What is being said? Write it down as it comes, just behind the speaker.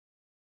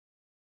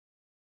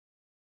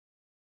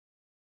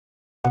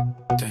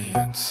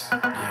dance,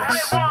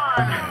 yes,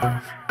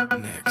 love,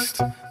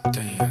 next,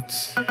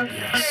 dance,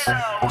 yes,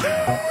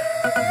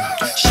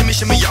 love. Shimmy,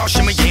 shimmy, y'all,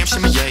 shimmy yam,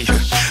 shimmy yay.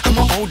 I'm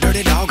an old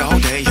dirty dog all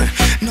day.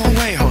 No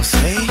way,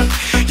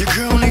 José, your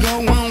girl only go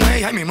one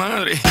way. Ay, mi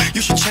madre,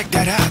 you should check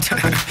that out.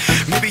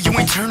 Maybe you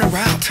ain't turn her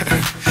out.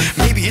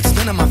 Maybe it's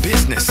none of my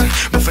business.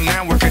 But for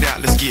now, work it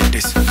out, let's get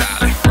this,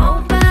 darling.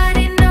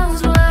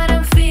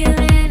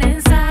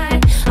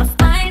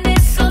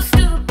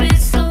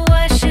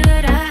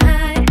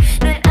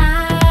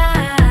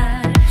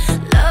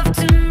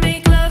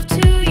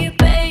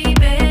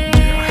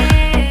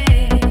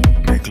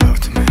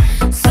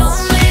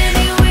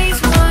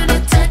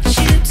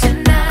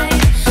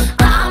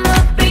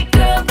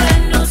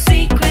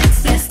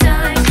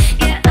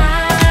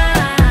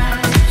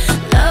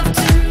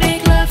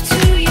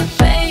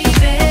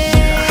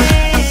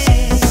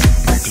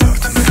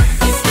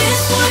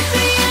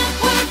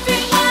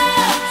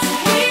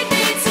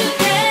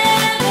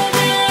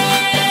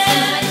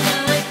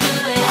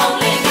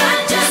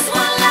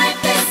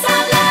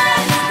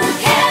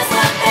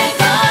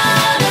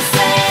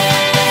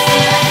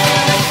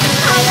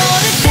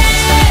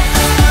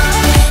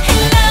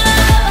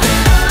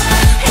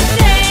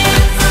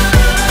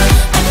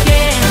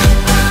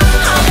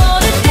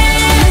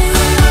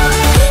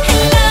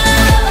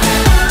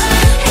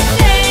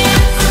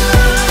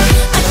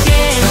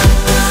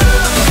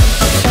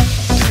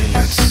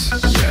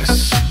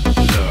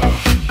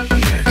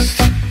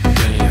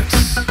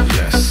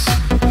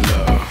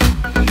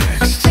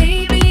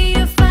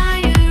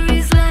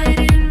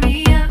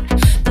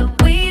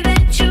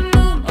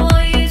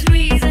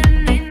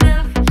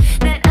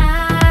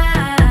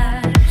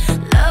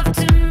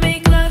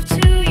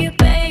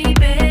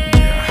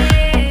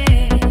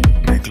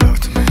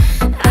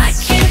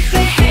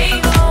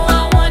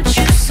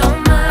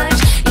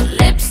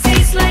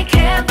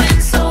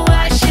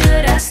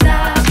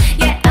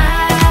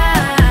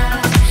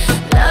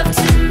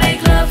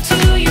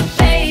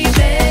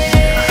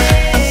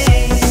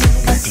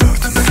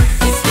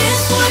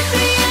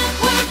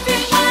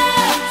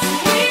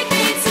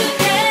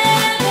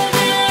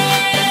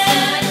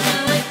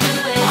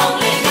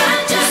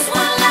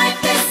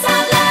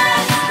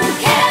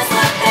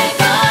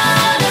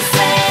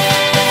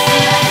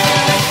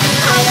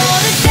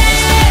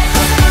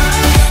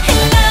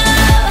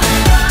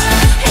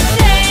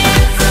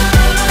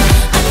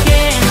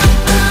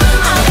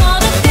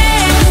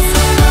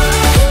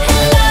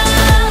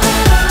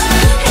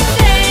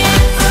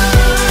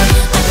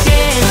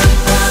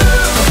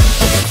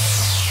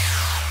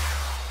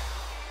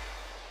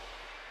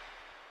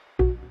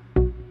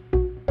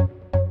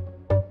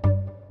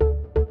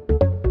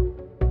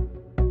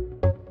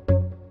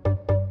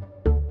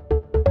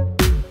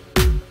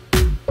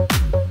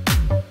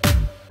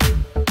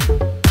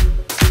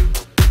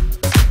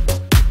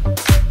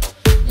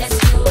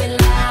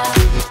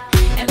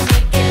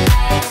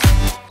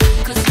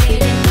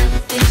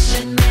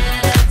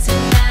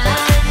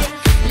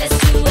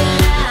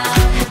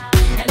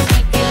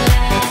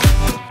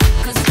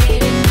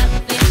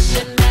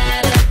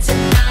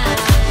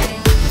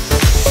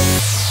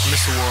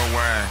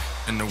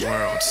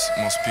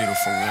 Most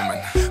beautiful woman.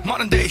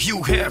 Modern day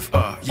you have,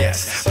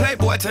 yes.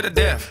 Playboy to the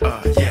death,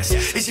 yes.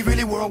 Is he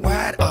really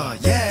worldwide?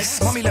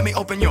 Yes. Mommy, let me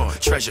open your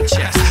treasure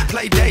chest.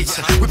 Play dates,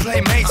 we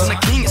play mates. I'm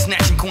the king of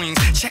snatching queens.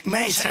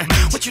 Checkmate.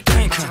 What you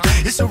think?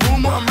 It's a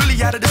rumor. I'm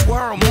really out of this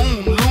world.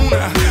 Moon,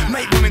 Luna.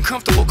 Make women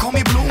comfortable. Call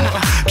me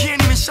Bloomer.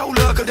 Can't even show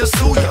love 'cause they'll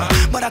sue ya.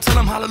 But I tell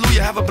them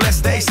hallelujah. Have a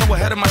blessed day. So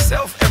ahead of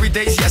myself. Every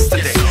day's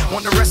yesterday.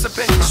 Want the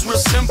recipe? It's real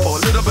simple. A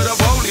little bit of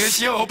holy. It's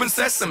your open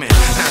sesame.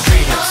 Now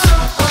dance.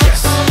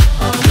 Yes.